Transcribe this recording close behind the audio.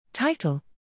Title: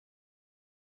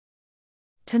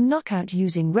 TEN knockout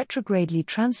using retrogradely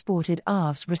transported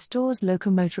AAVs restores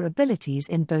locomotor abilities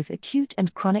in both acute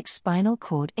and chronic spinal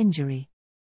cord injury.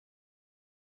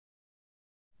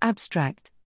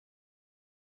 Abstract: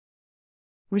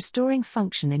 Restoring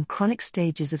function in chronic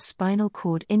stages of spinal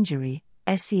cord injury,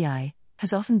 SCI,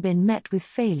 has often been met with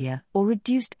failure or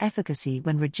reduced efficacy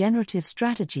when regenerative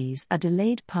strategies are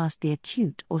delayed past the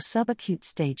acute or subacute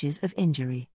stages of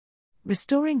injury.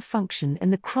 Restoring function in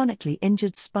the chronically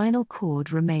injured spinal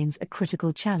cord remains a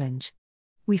critical challenge.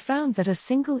 We found that a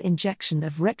single injection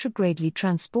of retrogradely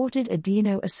transported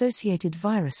adeno-associated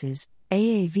viruses,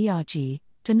 AAVRG,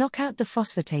 to knock out the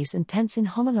phosphatase and tensin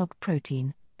homolog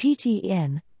protein,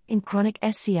 PTEN, in chronic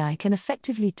SCI can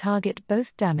effectively target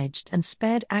both damaged and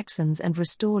spared axons and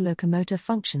restore locomotor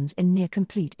functions in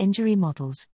near-complete injury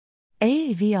models.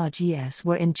 AAVRGs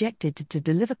were injected to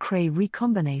deliver Cray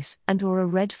recombinase and/or a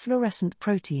red fluorescent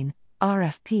protein,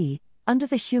 RFP, under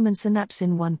the human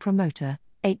synapsin-1 promoter,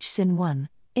 HSyn1,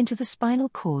 into the spinal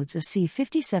cords of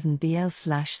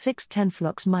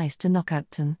C57BL/610-flox mice to knock out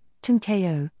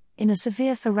TEN-KO, in a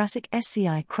severe thoracic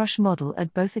SCI crush model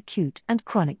at both acute and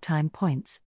chronic time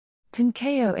points.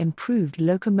 TEN-KO improved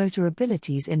locomotor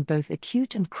abilities in both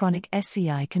acute and chronic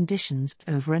SCI conditions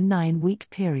over a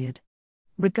 9-week period.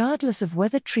 Regardless of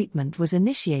whether treatment was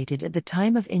initiated at the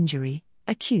time of injury,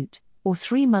 acute, or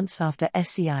 3 months after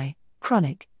SCI,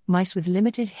 chronic, mice with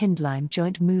limited hindlimb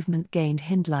joint movement gained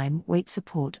hindlimb weight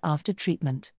support after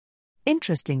treatment.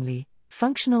 Interestingly,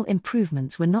 functional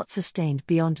improvements were not sustained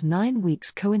beyond 9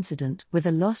 weeks, coincident with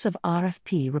a loss of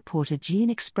RFP-reported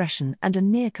gene expression and a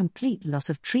near-complete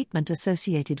loss of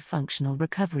treatment-associated functional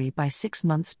recovery by 6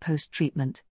 months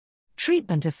post-treatment.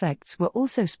 Treatment effects were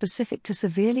also specific to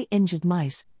severely injured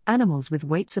mice. Animals with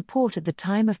weight support at the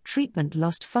time of treatment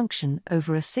lost function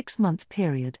over a 6-month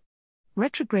period.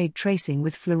 Retrograde tracing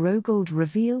with fluorogold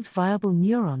revealed viable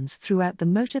neurons throughout the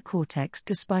motor cortex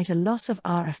despite a loss of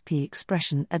RFP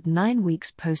expression at 9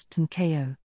 weeks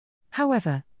post-TEN-KO.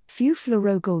 However, few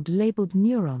fluorogold-labeled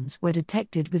neurons were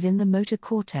detected within the motor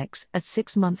cortex at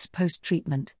 6 months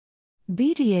post-treatment.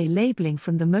 BDA labeling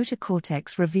from the motor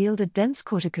cortex revealed a dense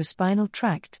corticospinal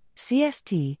tract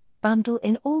 (CST) bundle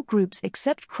in all groups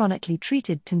except chronically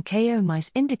treated TEN-KO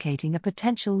mice, indicating a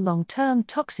potential long-term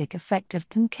toxic effect of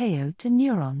TEN-KO to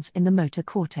neurons in the motor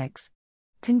cortex.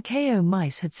 TEN-KO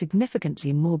mice had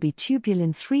significantly more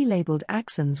B-tubulin 3 labeled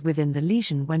axons within the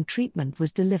lesion when treatment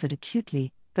was delivered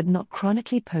acutely, but not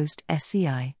chronically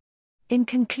post-SCI. In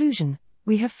conclusion,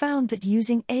 we have found that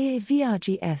using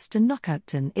AAVRGs to knock out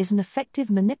TEN is an effective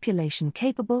manipulation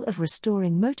capable of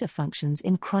restoring motor functions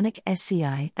in chronic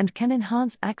SCI and can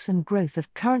enhance axon growth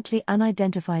of currently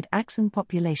unidentified axon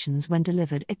populations when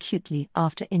delivered acutely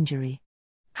after injury.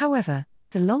 However,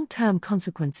 the long-term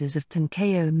consequences of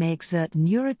TEN-KO may exert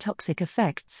neurotoxic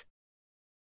effects,